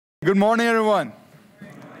Good morning, everyone.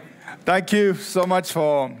 Thank you so much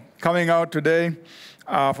for coming out today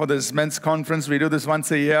for this men's conference. We do this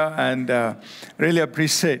once a year, and really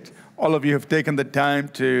appreciate all of you who have taken the time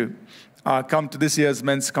to come to this year's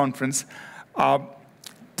men's conference.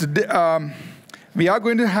 Today, we are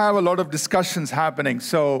going to have a lot of discussions happening,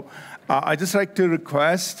 so I'd just like to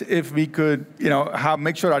request if we could,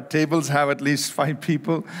 make sure our tables have at least 5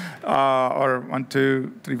 people, or 1,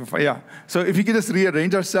 2, 3, 4, 5, yeah. So if you could just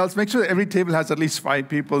rearrange ourselves, make sure that every table has at least 5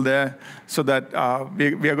 people there, so that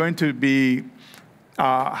we are going to be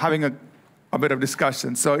having a bit of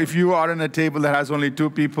discussion. So if you are in a table that has only 2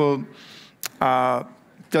 people,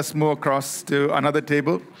 just move across to another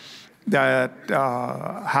table that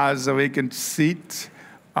has a vacant seat.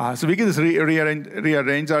 So we can just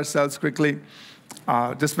rearrange ourselves quickly.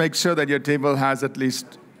 Just make sure that your table has at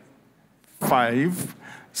least 5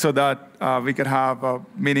 so that we can have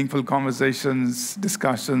meaningful conversations,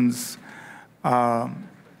 discussions. And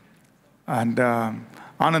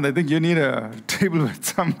Anand, I think you need a table with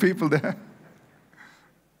some people there.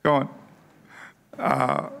 Go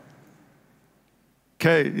on.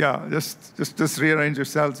 Okay, yeah, just rearrange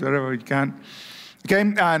yourselves wherever you can. Okay,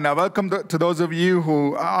 and welcome to those of you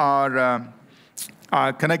who are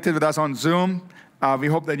connected with us on Zoom. We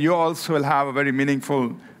hope that you also will have a very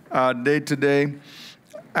meaningful day today.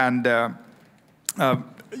 And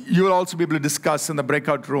you will also be able to discuss in the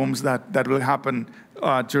breakout rooms that will happen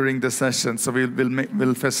during the session. So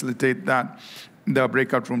we'll facilitate that. The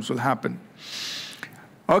breakout rooms will happen.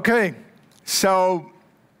 Okay, so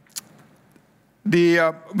we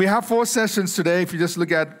have 4 sessions today. If you just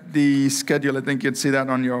look at the schedule, I think you'd see that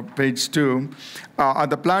on your page 2.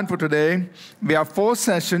 The plan for today, we have 4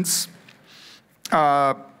 sessions.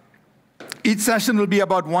 Each session will be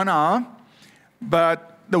about 1 hour,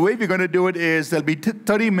 but the way we're going to do it is there'll be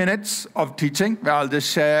 30 minutes of teaching, where I'll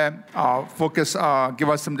just share, focus, give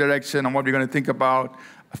us some direction on what we're going to think about,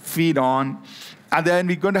 feed on. And then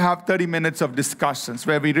we're going to have 30 minutes of discussions,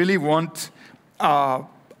 where we really want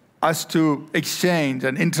us to exchange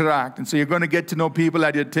and interact. And so you're going to get to know people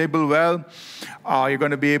at your table well. You're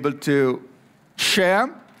going to be able to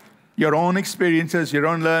share your own experiences, your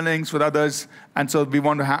own learnings with others. And so we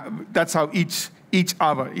want to have, that's how each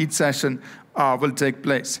hour, each session will take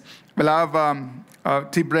place. We'll have a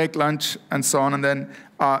tea break, lunch, and so on. And then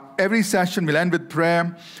every session will end with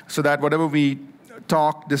prayer, so that whatever we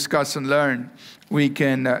talk, discuss, and learn, we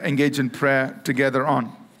can engage in prayer together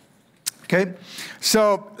on. Okay,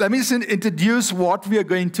 so let me just introduce what we are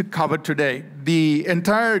going to cover today. The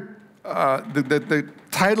entire, the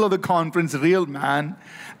title of the conference, Real Man,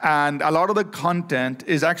 and a lot of the content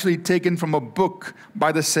is actually taken from a book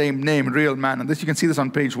by the same name, Real Man. And this, you can see this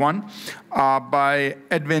on page 1 by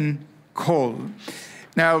Edwin Cole.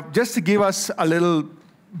 Now, just to give us a little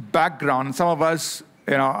background, some of us,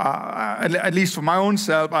 at least for my own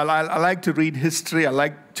self, I like to read history. I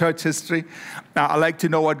like church history. I like to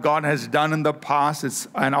know what God has done in the past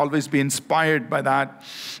and always be inspired by that.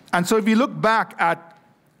 And so if you look back at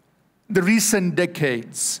the recent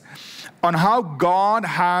decades on how God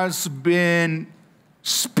has been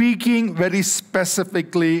speaking very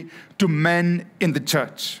specifically to men in the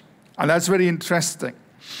church, and that's very interesting.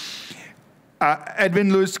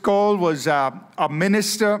 Edwin Lewis Cole was a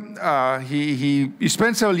minister. He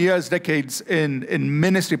spent several years, decades in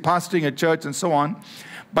ministry, pastoring a church and so on.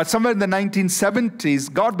 But somewhere in the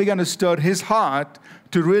 1970s, God began to stir his heart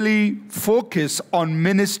to really focus on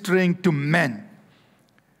ministering to men.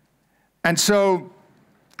 And so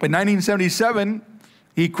in 1977,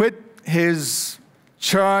 he quit his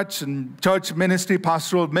church and church ministry,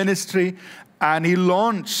 pastoral ministry, and he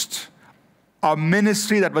launched a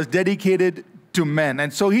ministry that was dedicated to men.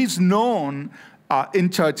 And so he's known in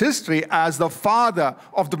church history as the father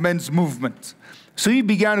of the men's movement. So he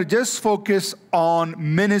began to just focus on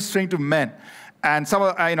ministering to men. And some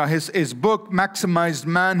of his book, Maximized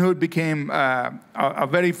Manhood, became a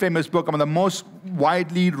very famous book, the most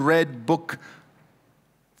widely read book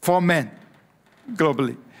for men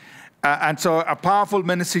globally. And so a powerful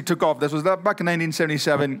ministry took off. This was back in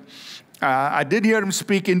 1977. I did hear him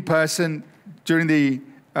speak in person during the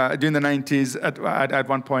 90s at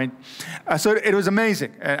one point. So it was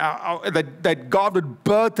amazing that God would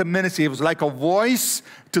birth a ministry. It was like a voice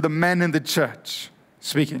to the men in the church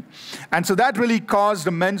speaking. And so that really caused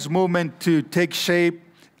the men's movement to take shape,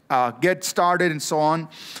 get started, and so on.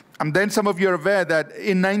 And then some of you are aware that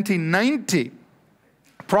in 1990,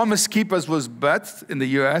 Promise Keepers was birthed in the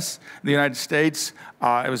U.S., the United States.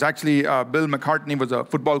 It was actually Bill McCartney was a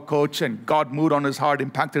football coach, and God moved on his heart,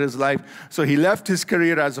 impacted his life. So he left his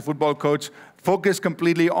career as a football coach, focused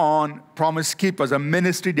completely on Promise Keepers, a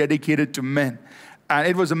ministry dedicated to men. And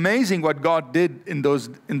it was amazing what God did in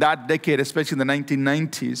that decade, especially in the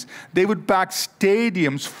 1990s. They would pack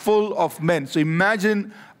stadiums full of men. So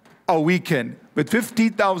imagine a weekend with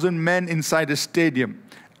 50,000 men inside a stadium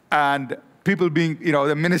and people being,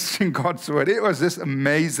 they're ministering God's word. It was just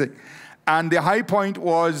amazing. And the high point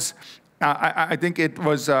was, I think it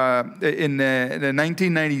was in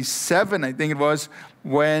 1997, I think it was,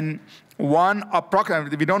 when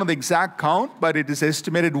approximately, we don't know the exact count, but it is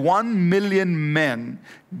estimated 1 million men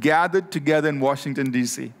gathered together in Washington,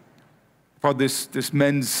 D.C. for this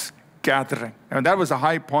men's gathering. And that was a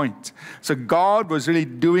high point. So God was really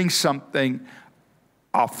doing something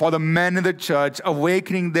for the men in the church,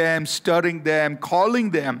 awakening them, stirring them,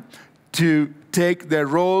 calling them to take their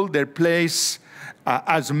role, their place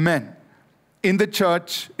as men in the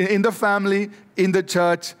church, in the family, in the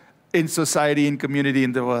church, in society, in community,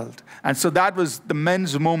 in the world. And so that was the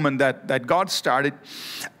men's movement that God started.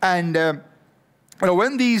 And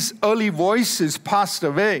when these early voices passed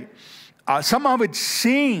away, somehow it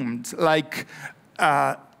seemed like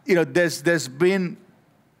there's been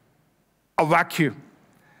a vacuum.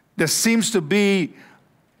 There seems to be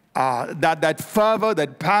that fervor,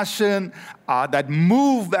 that passion, that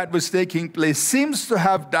move that was taking place seems to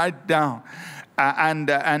have died down.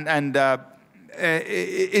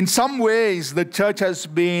 In some ways, the church has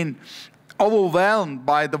been overwhelmed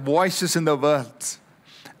by the voices in the world.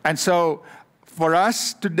 And so for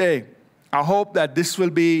us today, I hope that this will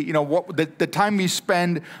be, the time we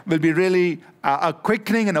spend will be really a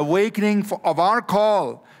quickening and awakening of our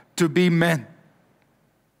call to be men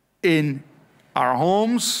in our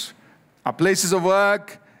homes, our places of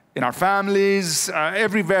work, in our families,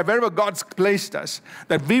 everywhere, wherever God's placed us,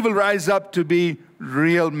 that we will rise up to be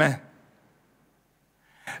real men.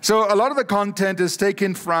 So a lot of the content is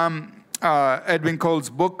taken from Edwin Cole's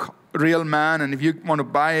book, Real Man, and if you want to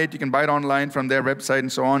buy it, you can buy it online from their website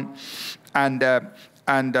and so on. And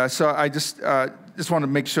so I just want to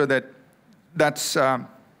make sure that's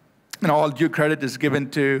all due credit is given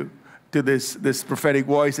to this prophetic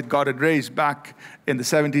voice that God had raised back in the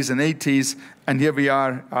 70s and 80s. And here we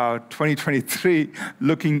are, 2023,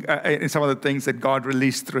 looking at some of the things that God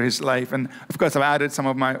released through his life. And of course, I've added some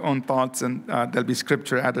of my own thoughts, and there'll be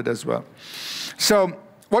scripture added as well. So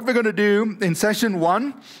what we're going to do in session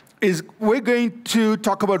 1 is we're going to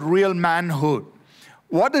talk about real manhood.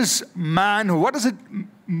 What is manhood? What does it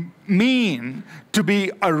mean to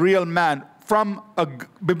be a real man from a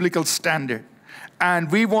biblical standard?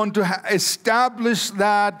 And we want to establish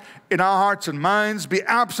that in our hearts and minds, be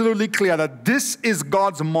absolutely clear that this is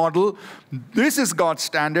God's model, this is God's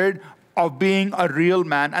standard of being a real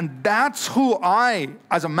man, and that's who I,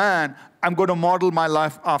 as a man, I'm going to model my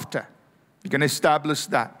life after. You can establish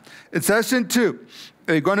that. In session 2,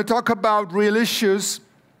 we're going to talk about real issues,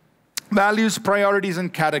 values, priorities,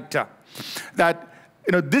 and character. That,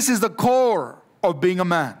 this is the core of being a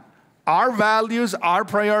man. Our values, our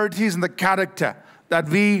priorities, and the character that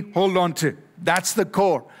we hold on to. That's the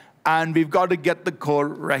core. And we've got to get the core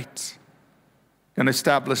right. Going to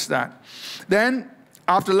establish that. Then,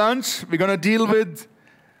 after lunch, we're going to deal with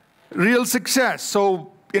real success.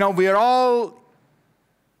 So, we are all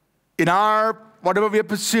in whatever we are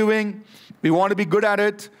pursuing, we want to be good at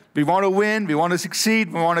it. We want to win. We want to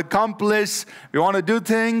succeed. We want to accomplish. We want to do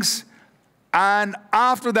things. And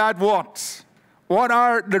after that, what? What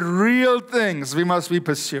are the real things we must be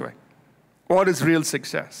pursuing? What is real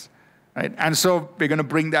success? Right? And so we're going to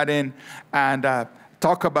bring that in and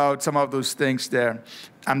talk about some of those things there.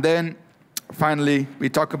 And then finally, we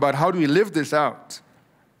talk about how do we live this out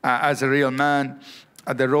as a real man,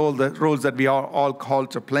 the roles that we are all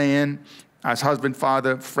called to play in as husband,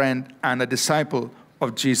 father, friend, and a disciple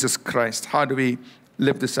of Jesus Christ. How do we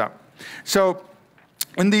live this out? So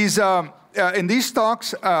in these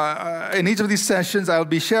talks, in each of these sessions, I'll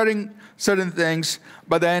be sharing certain things,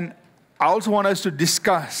 but then I also want us to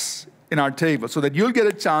discuss in our table so that you'll get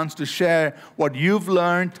a chance to share what you've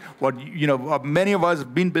learned, many of us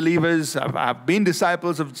have been believers, have been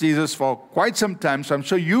disciples of Jesus for quite some time, so I'm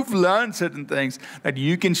sure you've learned certain things that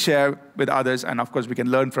you can share with others, and of course we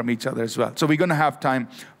can learn from each other as well. So we're going to have time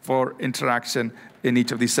for interaction in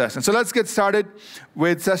each of these sessions. So let's get started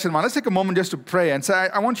with session 1. Let's take a moment just to pray and say,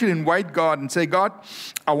 I want you to invite God and say, God,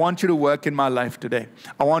 I want you to work in my life today.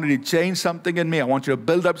 I want you to change something in me. I want you to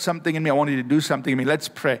build up something in me. I want you to do something in me. Let's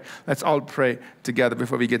pray. Let's all pray together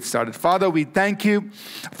before we get started. Father, we thank you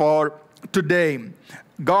for today.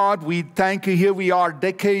 God, we thank you. Here we are,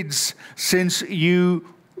 decades since you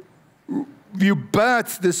you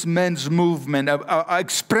birthed this men's movement of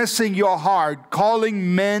expressing your heart,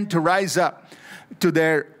 calling men to rise up to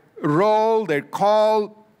their role, their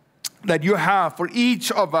call that you have for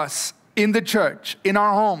each of us in the church, in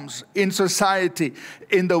our homes, in society,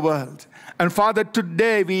 in the world. And Father,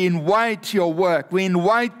 today we invite your work. We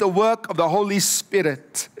invite the work of the Holy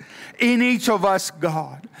Spirit in each of us,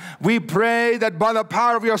 God. We pray that by the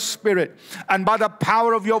power of your Spirit and by the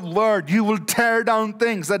power of your word, you will tear down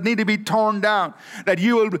things that need to be torn down. That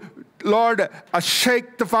you will, Lord,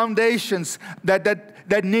 shake the foundations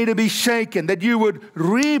that need to be shaken. That you would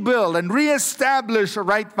rebuild and reestablish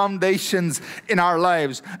right foundations in our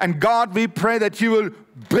lives. And God, we pray that you will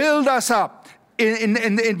build us up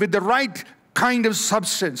with the right kind of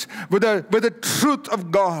substance, with the truth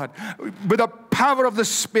of God, with the power of the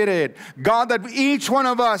Spirit. God, that each one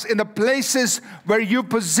of us in the places where you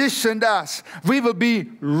positioned us, we will be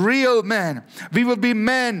real men. We will be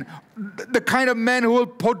men, the kind of men who will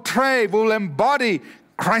portray, who will embody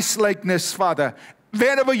Christlikeness, Father,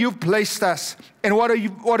 wherever you've placed us and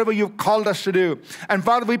whatever you've called us to do. And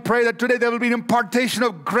Father, we pray that today there will be an impartation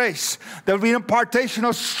of grace. There will be an impartation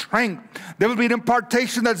of strength. There will be an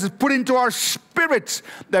impartation that is put into our spirits,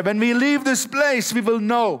 that when we leave this place, we will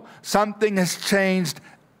know something has changed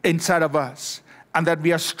inside of us, and that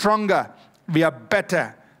we are stronger, we are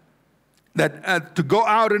better, that to go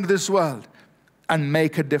out into this world and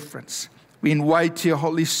make a difference. We invite your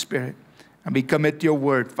Holy Spirit, and we commit your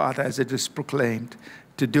word, Father, as it is proclaimed,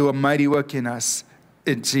 to do a mighty work in us,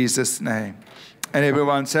 in Jesus' name. And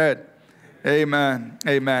everyone said, amen,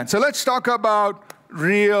 amen. So let's talk about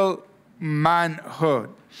real manhood.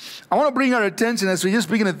 I want to bring our attention as we just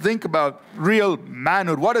begin to think about real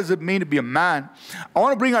manhood. What does it mean to be a man? I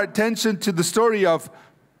want to bring our attention to the story of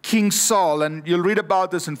King Saul, and you'll read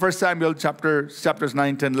about this in 1 Samuel chapters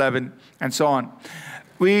 9, 10, 11, and so on.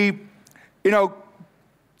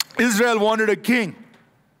 Israel wanted a king.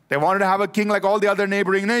 They wanted to have a king like all the other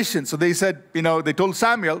neighboring nations. So they said, they told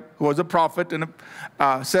Samuel, who was a prophet, and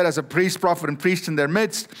said as a priest, prophet, and priest in their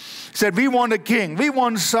midst, said, we want a king. We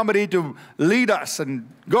want somebody to lead us and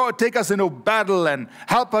go take us into battle and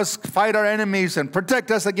help us fight our enemies and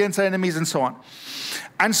protect us against our enemies and so on.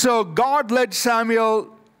 And so God led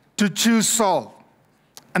Samuel to choose Saul.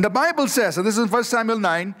 And the Bible says, and this is in 1 Samuel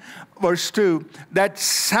 9, verse 2, that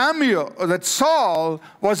Saul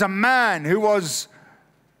was a man who was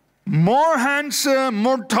more handsome,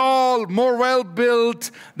 more tall, more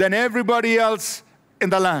well-built than everybody else in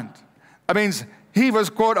the land. That means he was,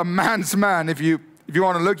 quote, a man's man, if you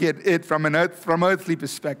want to look at it from earthly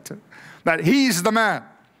perspective. That he's the man.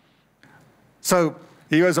 So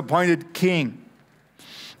he was appointed king.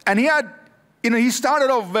 And he started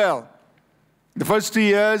off well. The first 2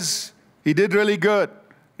 years, he did really good.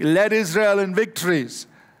 He led Israel in victories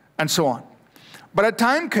and so on. But a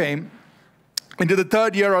time came into the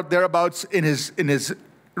third year or thereabouts in his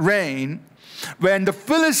reign when the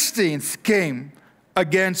Philistines came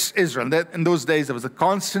against Israel. In those days, there was a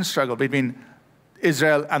constant struggle between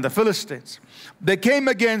Israel and the Philistines. They came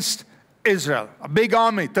against Israel, a big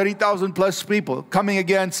army, 30,000 plus people coming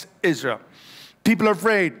against Israel. People are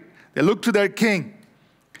afraid. They look to their king.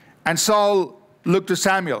 And Saul looked to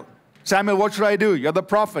Samuel. Samuel, what should I do? You're the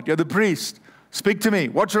prophet. You're the priest. Speak to me.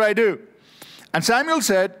 What should I do? And Samuel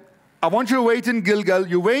said, I want you to wait in Gilgal.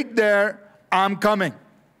 You wait there. I'm coming.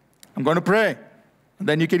 I'm going to pray. And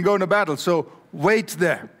then you can go into battle. So wait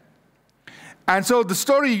there. And so the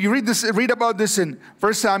story, you read about this in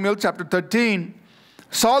 1 Samuel chapter 13.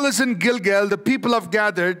 Saul is in Gilgal. The people have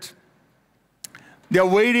gathered. They're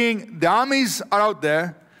waiting. The armies are out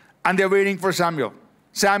there. And they're waiting for Samuel.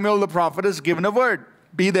 Samuel the prophet is given a word.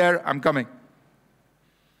 Be there, I'm coming.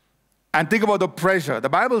 And think about the pressure. The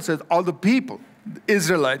Bible says all the people, the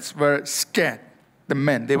Israelites, were scared. The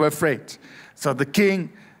men, they were afraid. So the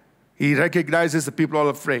king, he recognizes the people are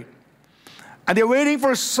afraid. And they're waiting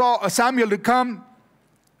for Samuel to come.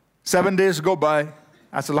 7 days go by.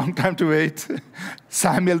 That's a long time to wait.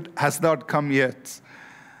 Samuel has not come yet.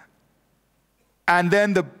 And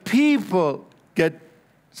then the people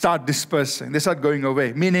start dispersing. They start going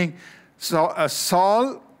away. Meaning,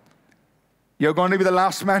 Saul, you're going to be the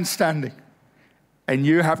last man standing. And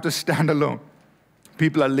you have to stand alone.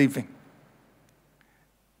 People are leaving.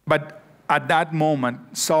 But at that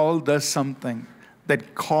moment, Saul does something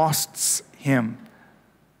that costs him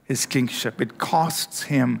his kingship. It costs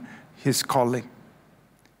him his calling.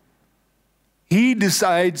 He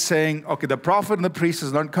decides saying, okay, the prophet and the priest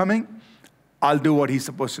is not coming. I'll do what he's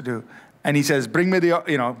supposed to do. And he says, bring me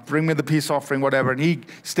the peace offering, whatever. And he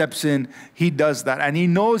steps in, he does that. And he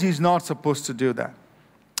knows he's not supposed to do that.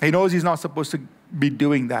 He knows he's not supposed to be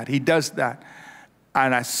doing that. He does that.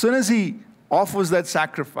 And as soon as he offers that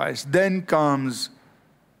sacrifice, then comes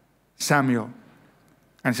Samuel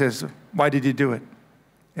and says, why did you do it?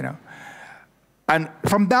 You know. And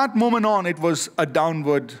from that moment on, it was a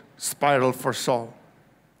downward spiral for Saul.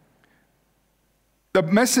 The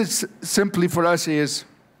message simply for us is,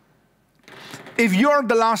 if you're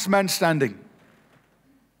the last man standing,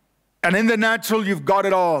 and in the natural you've got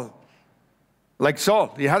it all, like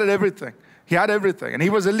Saul, he had everything. He had everything, and he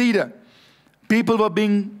was a leader. People were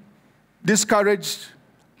being discouraged.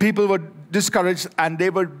 People were discouraged, and they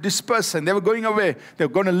were dispersing. They were going away. They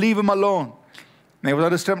were going to leave him alone. And there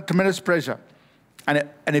was under tremendous pressure. And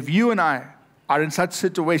if you and I are in such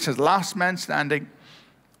situations, last man standing,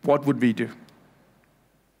 what would we do?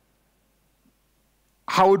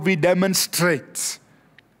 How would we demonstrate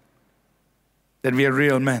that we are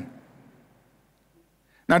real men?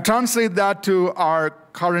 Now translate that to our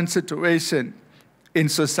current situation in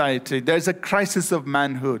society. There's a crisis of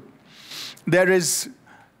manhood. There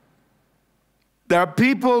are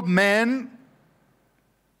people, men,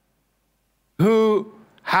 who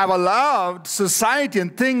have allowed society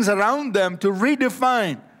and things around them to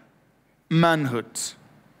redefine manhood,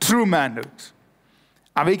 true manhood.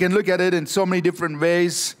 And we can look at it in so many different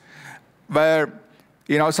ways where,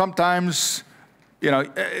 sometimes,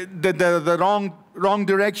 the wrong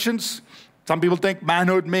directions. Some people think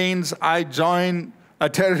manhood means I join a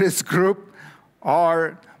terrorist group,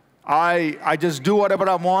 or I just do whatever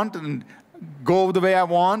I want and go the way I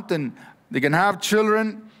want, and they can have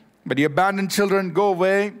children, but you abandon children, go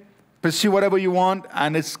away, pursue whatever you want,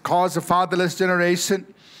 and it's caused a fatherless generation.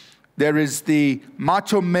 There is the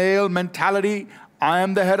macho male mentality. I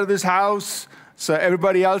am the head of this house, so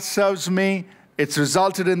everybody else serves me. It's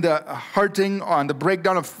resulted in the hurting and the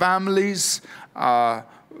breakdown of families,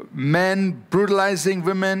 men brutalizing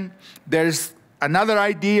women. There's another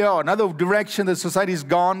idea or another direction that society's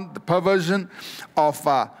gone, the perversion of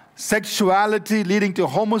sexuality leading to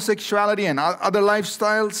homosexuality and other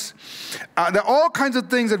lifestyles. There are all kinds of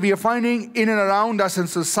things that we are finding in and around us in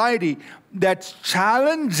society that's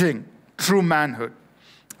challenging true manhood.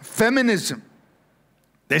 Feminism.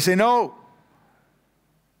 They say, no,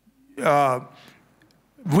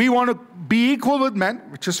 we want to be equal with men,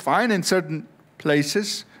 which is fine in certain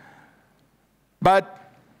places,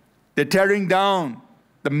 but they're tearing down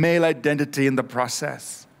the male identity in the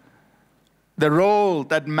process. The role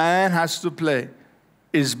that man has to play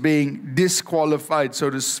is being disqualified, so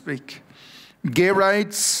to speak. Gay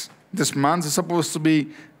rights, this month is supposed to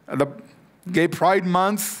be the Gay Pride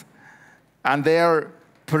Month, and they are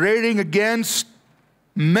parading against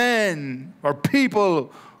men or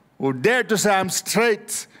people who dare to say, I'm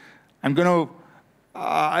straight, I'm going to,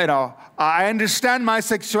 I understand my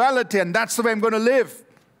sexuality and that's the way I'm going to live.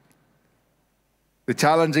 They're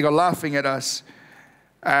challenging or laughing at us.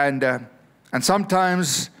 And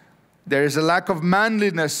sometimes there is a lack of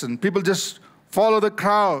manliness and people just follow the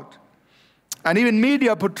crowd. And even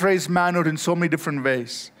media portrays manhood in so many different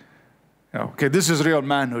ways. Okay, this is real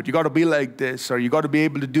manhood. You got to be like this, or you got to be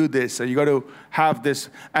able to do this, or you got to have this.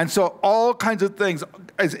 And so all kinds of things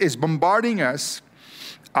is bombarding us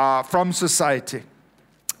from society.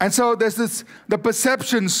 And so there's the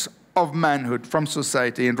perceptions of manhood from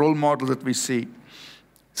society and role models that we see.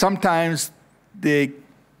 Sometimes they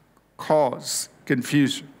cause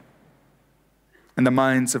confusion in the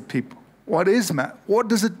minds of people. What is man? What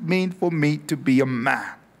does it mean for me to be a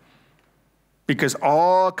man? Because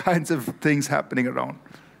all kinds of things happening around,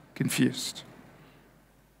 confused.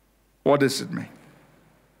 What does it mean?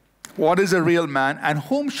 What is a real man, and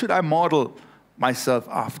whom should I model myself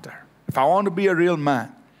after? If I want to be a real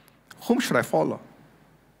man, whom should I follow?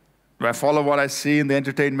 Do I follow what I see in the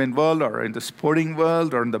entertainment world, or in the sporting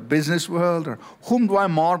world, or in the business world? Or whom do I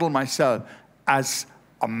model myself as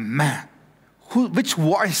a man? Which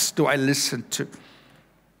voice do I listen to?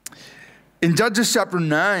 In Judges chapter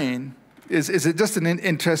 9, is just an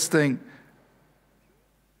interesting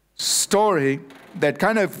story that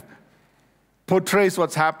kind of portrays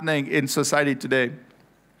what's happening in society today.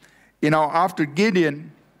 After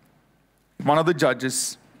Gideon, one of the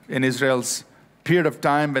judges in Israel's period of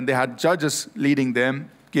time when they had judges leading them,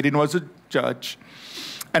 Gideon was a judge.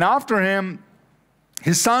 And after him,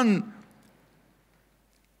 his son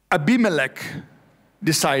Abimelech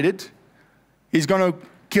decided he's going to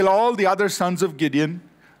kill all the other sons of Gideon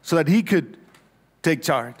so that he could take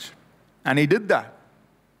charge. And he did that.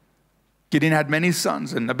 Gideon had many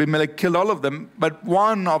sons, and Abimelech killed all of them, but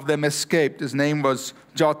one of them escaped. His name was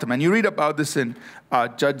Jotham. And you read about this in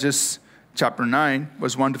Judges chapter 9,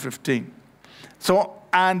 verse 1 to 15. So,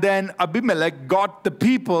 and then Abimelech got the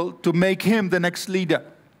people to make him the next leader.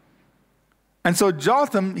 And so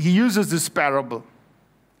Jotham, he uses this parable.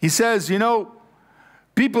 He says,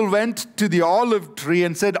 people went to the olive tree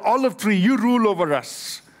and said, olive tree, you rule over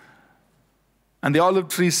us. And the olive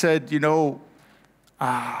tree said,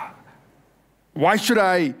 why should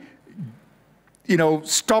I,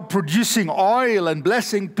 stop producing oil and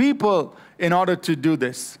blessing people in order to do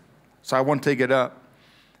this? So I won't take it up.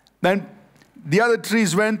 Then the other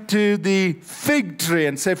trees went to the fig tree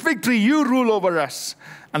and said, fig tree, you rule over us.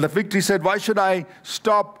 And the fig tree said, why should I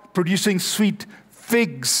stop producing sweet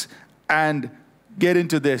figs and get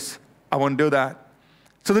into this? I won't do that.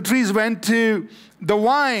 So the trees went to the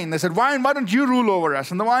vine. They said, vine, why don't you rule over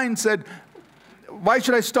us? And the vine said, why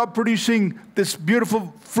should I stop producing this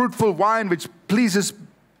beautiful, fruitful wine which pleases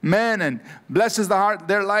men and blesses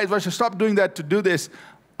their lives? Why should I stop doing that to do this?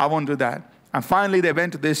 I won't do that. And finally, they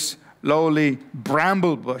went to this lowly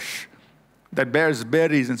bramble bush that bears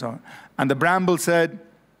berries and so on. And the bramble said,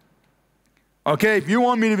 okay, if you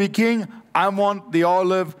want me to be king, I want the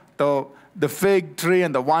olive, the fig tree,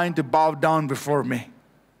 and the vine to bow down before me.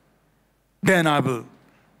 Then I will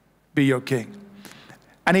be your king.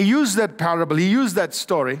 And he used that parable, he used that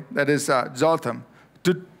story, that is Jotham,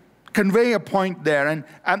 to convey a point there.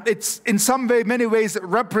 And it's in some way, many ways, it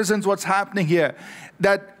represents what's happening here.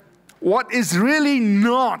 That what is really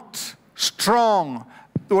not strong,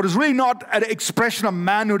 what is really not an expression of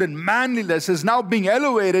manhood and manliness is now being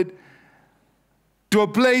elevated to a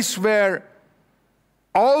place where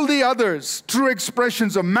all the others, true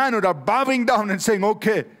expressions of manhood, are bowing down and saying,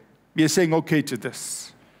 okay, we are saying okay to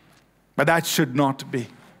this. But that should not be.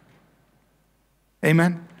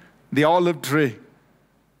 Amen? The olive tree,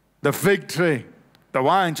 the fig tree, the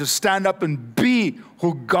vine should stand up and be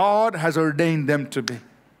who God has ordained them to be.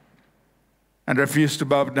 And refuse to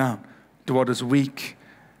bow down to what is weak,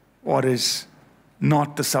 what is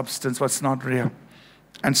not the substance, what's not real.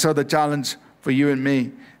 And so the challenge for you and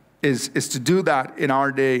me is to do that in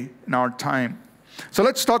our day, in our time. So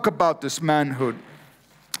let's talk about this manhood.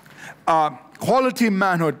 Quality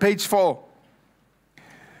manhood, page 4.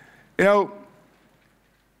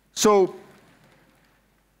 So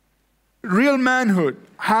real manhood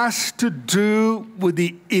has to do with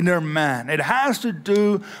the inner man. It has to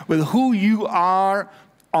do with who you are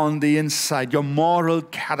on the inside, your moral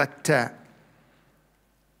character.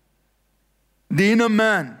 The inner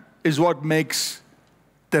man is what makes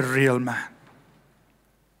the real man.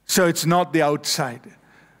 So it's not the outside.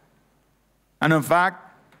 And in fact,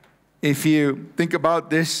 if you think about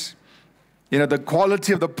this, the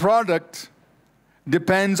quality of the product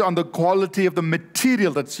depends on the quality of the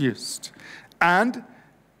material that's used. And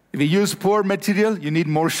if you use poor material, you need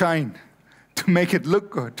more shine to make it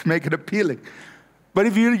look good, to make it appealing. But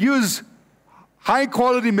if you use high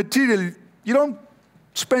quality material, you don't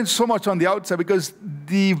spend so much on the outside because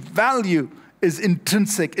the value is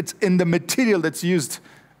intrinsic. It's in the material that's used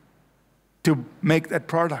to make that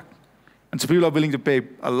product. And so people are willing to pay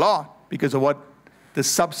a lot because of what the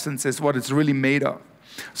substance is, what it's really made of.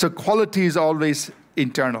 So quality is always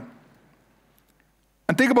internal.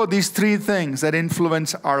 And think about these three things that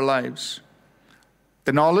influence our lives.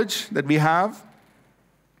 The knowledge that we have.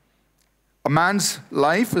 A man's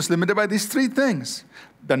life is limited by these three things.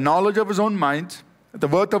 The knowledge of his own mind, the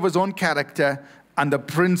worth of his own character, and the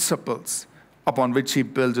principles upon which he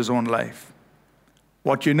builds his own life.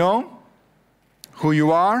 What you know, who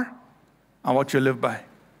you are, and what you live by.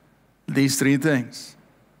 These three things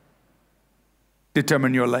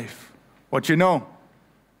determine your life. What you know,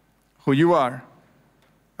 who you are,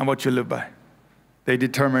 and what you live by. They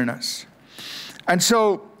determine us. And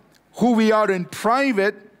so, who we are in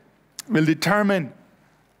private will determine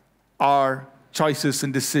our choices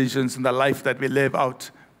and decisions in the life that we live out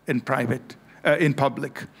in private, in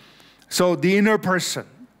public. So the inner person,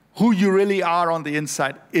 who you really are on the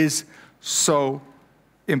inside, is so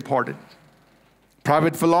important.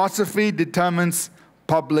 Private philosophy determines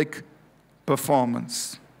public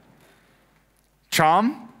performance.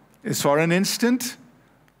 Charm is for an instant,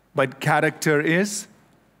 but character is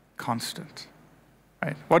constant.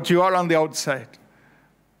 Right? What you are on the outside,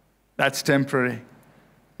 that's temporary.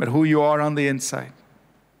 But who you are on the inside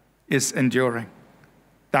is enduring.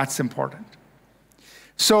 That's important.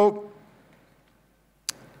 So,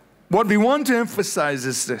 what we want to emphasize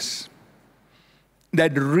is this,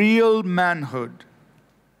 that real manhood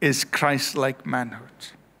is Christ-like manhood.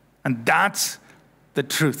 And that's the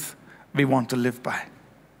truth we want to live by.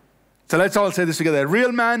 So let's all say this together.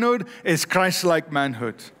 Real manhood is Christ-like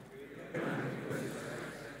manhood.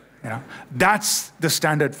 That's the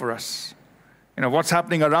standard for us. what's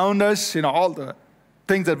happening around us, all the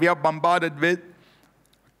things that we are bombarded with.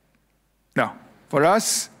 No. For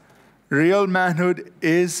us, real manhood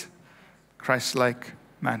is Christ-like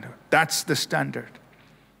manhood. That's the standard.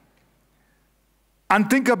 And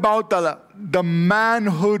think about the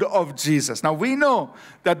manhood of Jesus. Now, we know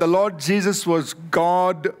that the Lord Jesus was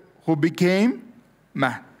God who became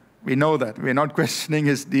man. We know that. We're not questioning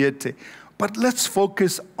his deity. But let's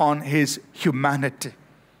focus on his humanity,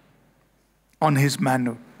 on his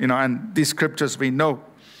manhood. And these scriptures we know.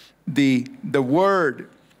 The Word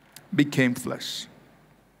became flesh.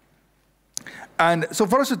 And so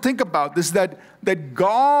for us to think about this, that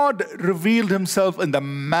God revealed himself in the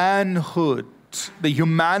manhood, the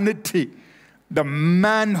humanity, the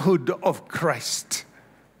manhood of Christ.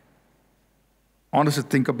 I want us to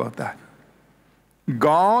think about that.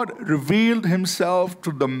 God revealed himself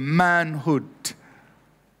through the manhood,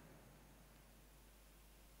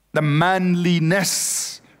 the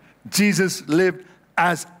manliness. Jesus lived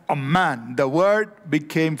as a man. The Word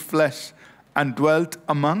became flesh and dwelt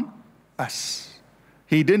among us.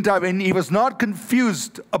 He was not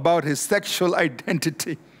confused about his sexual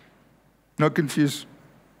identity. No confused.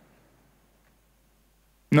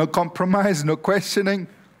 No compromise, no questioning.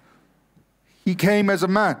 He came as a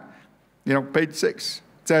man. Page 6,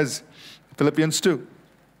 it says, Philippians 2.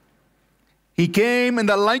 He came in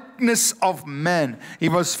the likeness of men. He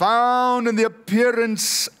was found in the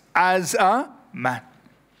appearance as a man.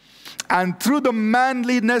 And through the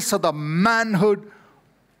manliness of the manhood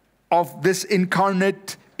of this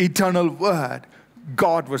incarnate, eternal Word,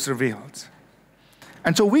 God was revealed.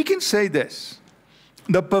 And so we can say this: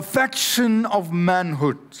 the perfection of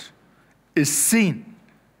manhood is seen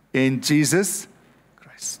in Jesus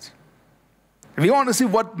Christ. If you want to see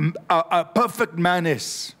what a perfect man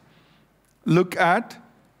is, look at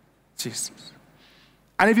Jesus.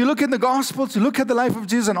 And if you look in the Gospels, you look at the life of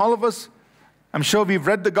Jesus, and all of us, I'm sure we've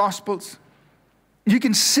read the Gospels, you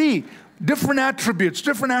can see different attributes,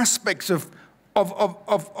 different aspects of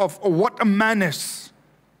what a man is.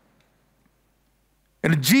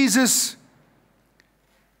 And Jesus,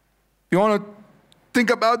 you want to think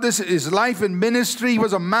about this, his life and ministry, he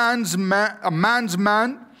was a man's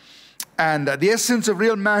man. And the essence of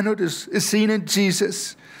real manhood is seen in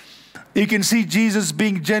Jesus. You can see Jesus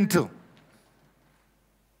being gentle.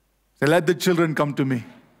 Say, let the children come to me.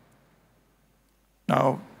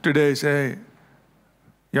 Now, today, say,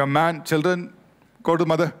 you're a man, children, go to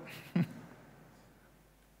mother.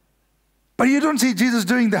 But you don't see Jesus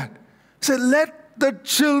doing that. Say, let the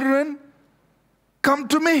children come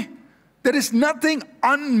to me. There is nothing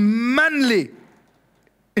unmanly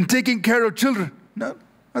in taking care of children. No,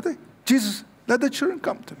 nothing. Jesus, let the children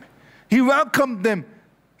come to me. He welcomed them.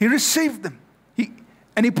 He received them.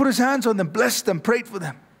 And he put his hands on them, blessed them, prayed for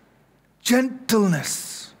them.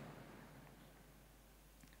 Gentleness.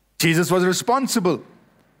 Jesus was responsible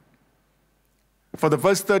for the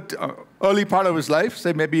first early part of his life,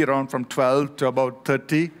 say maybe around from 12 to about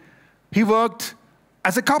 30. He worked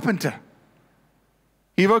as a carpenter.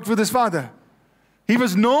 He worked with his father. He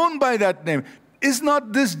was known by that name. Is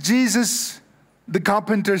not this Jesus, the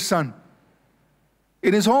carpenter's son?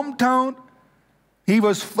 In his hometown, he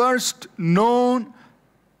was first known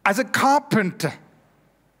as a carpenter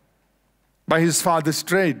by his father's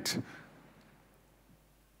trade.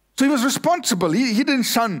 So he was responsible. He didn't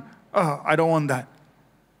shun, oh, I don't want that.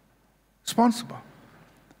 Responsible.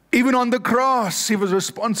 Even on the cross, he was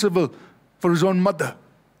responsible for his own mother.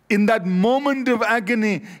 In that moment of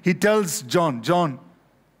agony, he tells John, John,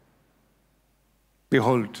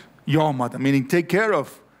 behold, your mother, meaning take care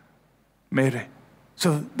of Mary.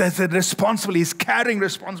 So there's a responsibility. He's carrying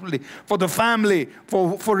responsibility for the family,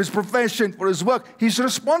 for his profession, for his work. He's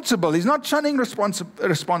responsible. He's not shunning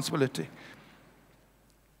responsibility.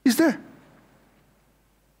 He's there.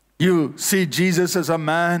 You see Jesus as a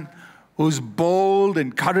man who's bold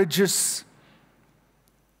and courageous.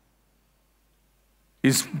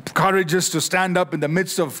 He's courageous to stand up in the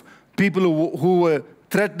midst of people who were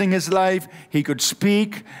threatening his life. He could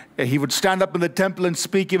speak. He would stand up in the temple and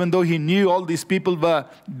speak even though he knew all these people were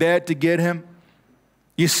there to get him.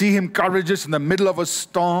 You see him courageous in the middle of a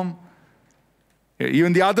storm.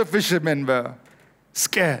 Even the other fishermen were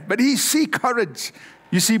scared. But you see courage.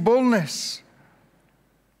 You see boldness.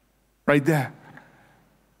 Right there.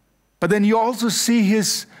 But then you also see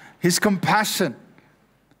his compassion.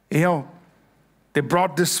 They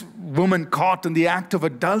brought this woman caught in the act of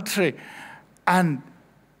adultery. And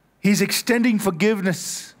he's extending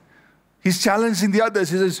forgiveness. He's challenging the others.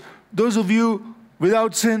 He says, those of you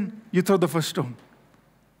without sin, you throw the first stone.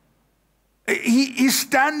 He's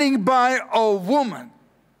standing by a woman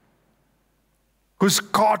who's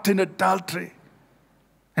caught in adultery.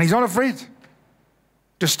 And he's not afraid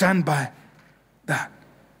to stand by that.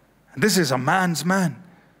 And this is a man's man.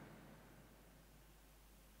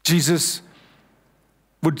 Jesus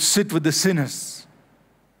would sit with the sinners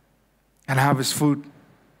and have his food,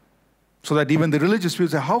 so that even the religious people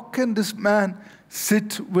say, how can this man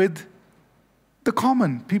sit with the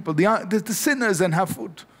common people, the sinners, and have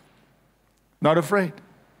food? Not afraid.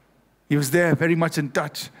 He was there very much in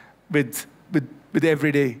touch with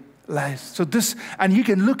everyday life. So this, and you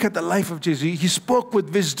can look at the life of Jesus. He spoke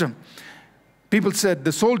with wisdom. People said,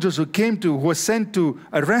 the soldiers who were sent to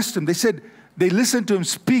arrest him, they said they listened to him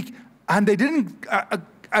speak, and they didn't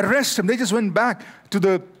arrest him. They just went back to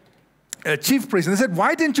the chief priest, and they said,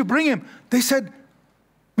 why didn't you bring him? They said,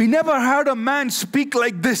 we never heard a man speak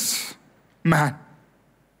like this man.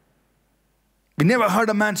 We never heard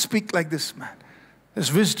a man speak like this man.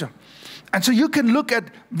 There's wisdom. And so we can look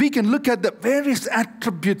at the various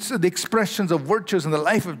attributes, the expressions of virtues in the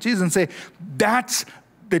life of Jesus and say, that's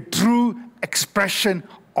the true expression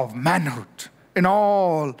of manhood in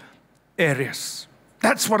all areas.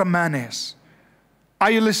 That's what a man is. Are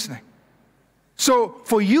you listening? So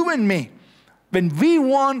for you and me, when we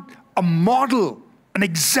want a model, an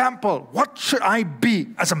example, what should I be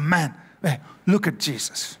as a man? Look at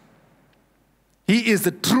Jesus. He is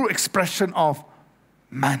the true expression of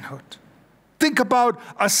manhood. Think about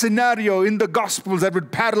a scenario in the Gospels that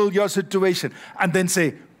would parallel your situation, and then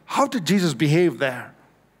say, how did Jesus behave there?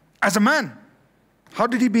 As a man, how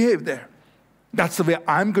did he behave there? That's the way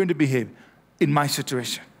I'm going to behave in my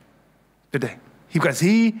situation today. Because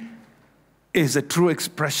he is a true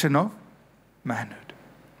expression of manhood.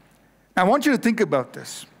 I want you to think about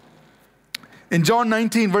this. In John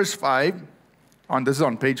 19, verse 5, this is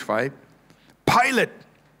on page 5, Pilate.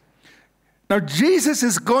 Now, Jesus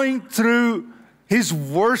is going through his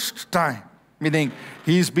worst time, meaning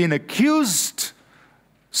he's been accused,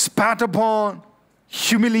 spat upon,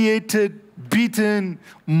 humiliated, beaten,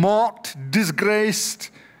 mocked, disgraced,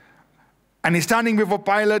 and he's standing before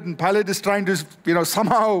Pilate, and Pilate is trying to,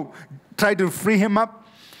 somehow try to free him up,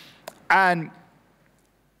 and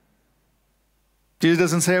Jesus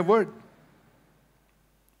doesn't say a word.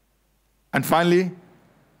 And finally,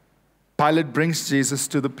 Pilate brings Jesus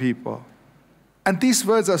to the people. And these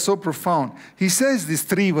words are so profound. He says these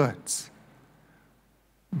 3 words.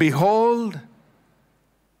 Behold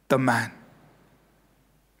the man.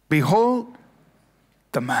 Behold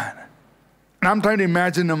the man. And I'm trying to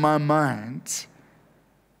imagine in my mind,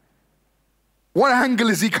 what angle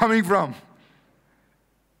is he coming from?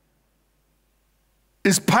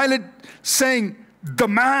 Is Pilate saying, the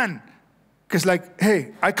man? Because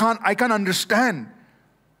hey, I can't understand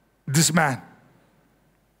this man.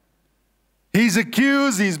 He's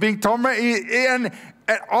accused, he's being tormented, and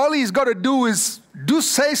all he's got to do is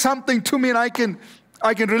say something to me, and I can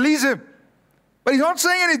release him. But he's not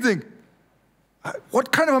saying anything.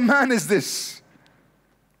 What kind of a man is this?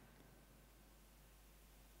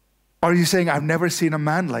 Or are you saying, I've never seen a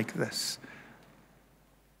man like this?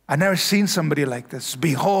 I've never seen somebody like this.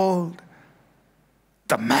 Behold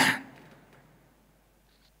the man.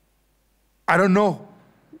 I don't know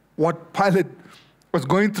what Pilate was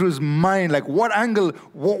going through his mind, what angle,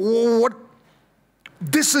 what,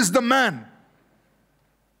 this is the man.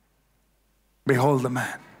 Behold the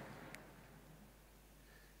man.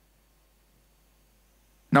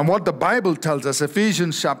 Now what the Bible tells us,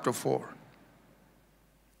 Ephesians chapter 4,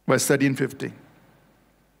 verse 13, 15.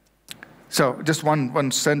 So just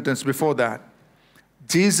one sentence before that.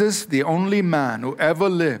 Jesus, the only man who ever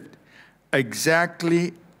lived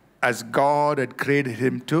exactly as God had created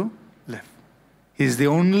him to live. He's the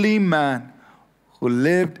only man who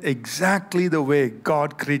lived exactly the way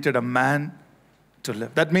God created a man to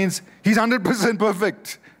live. That means he's 100%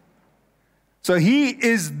 perfect. So he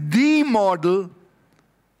is the model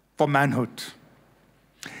for manhood.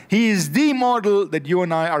 He is the model that you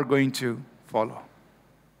and I are going to follow.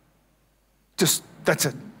 That's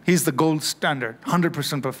it. He's the gold standard,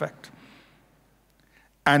 100% perfect.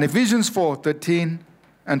 And Ephesians 4, 13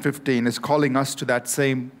 and 15 is calling us to that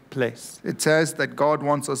same place. It says that God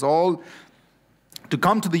wants us all to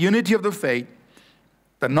come to the unity of the faith,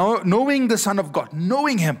 knowing the Son of God,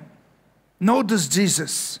 knowing him, know this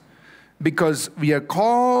Jesus, because we are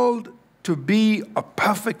called to be a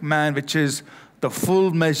perfect man, which is the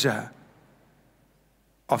full measure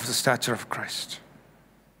of the stature of Christ.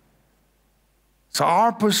 So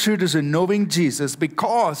our pursuit is in knowing Jesus,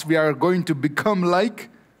 because we are going to become like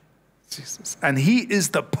Jesus. And he is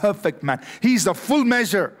the perfect man. He's the full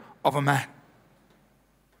measure of a man.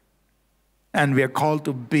 And we are called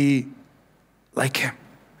to be like him.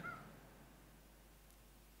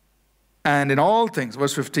 And in all things,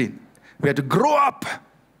 verse 15, we have to grow up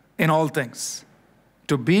in all things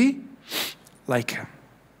to be like him.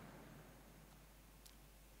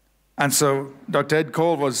 And so Dr. Ed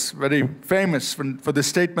Cole was very famous for the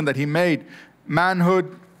statement that he made: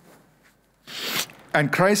 manhood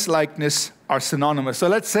and Christlikeness are synonymous. So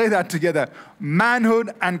let's say that together.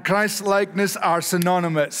 Manhood and Christlikeness are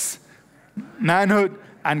synonymous. Manhood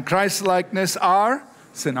and Christlikeness are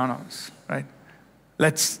synonymous, right?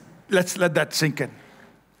 Let's let that sink in.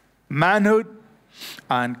 Manhood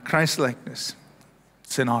and Christlikeness,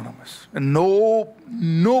 synonymous. And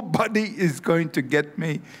nobody is going to get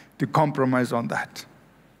me to compromise on that.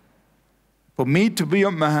 For me to be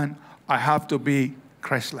a man, I have to be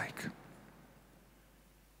Christ-like.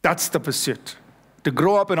 That's the pursuit. To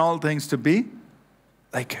grow up in all things, to be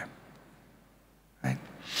like him. Right?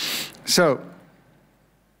 So,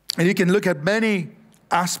 and you can look at many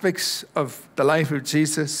aspects of the life of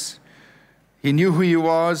Jesus. He knew who he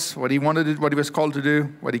was, what he wanted, what he was called to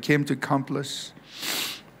do, what he came to accomplish.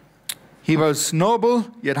 He was noble,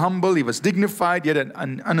 yet humble. He was dignified, yet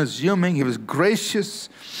unassuming. He was gracious,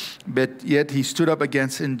 but yet he stood up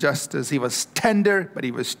against injustice. He was tender, but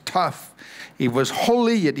he was tough. He was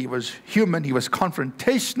holy, yet he was human. He was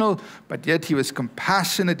confrontational, but yet he was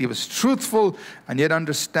compassionate. He was truthful, and yet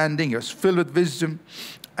understanding. He was filled with wisdom,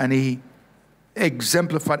 and he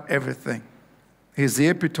exemplified everything. He is the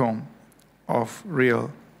epitome of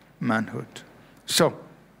real manhood. So,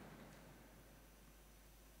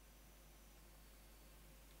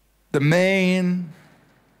 the main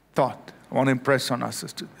thought I want to impress on us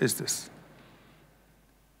is this.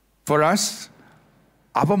 For us,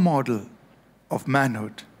 our model of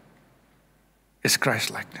manhood is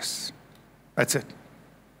Christlikeness. That's it.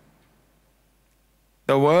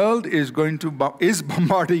 The world is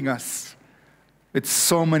bombarding us with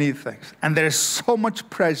so many things, and there is so much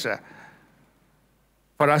pressure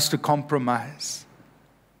for us to compromise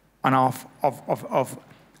on of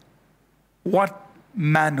what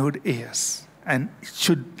manhood is and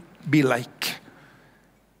should be like.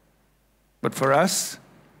 But for us,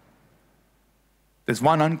 there's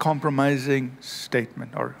one uncompromising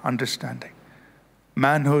statement or understanding.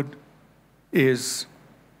 Manhood is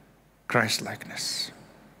Christlikeness.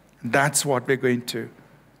 That's what we're going to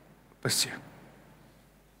pursue.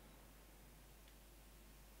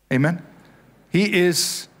 Amen? He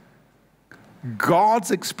is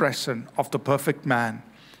God's expression of the perfect man,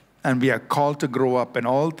 and we are called to grow up in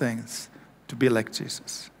all things to be like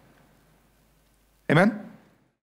Jesus. Amen?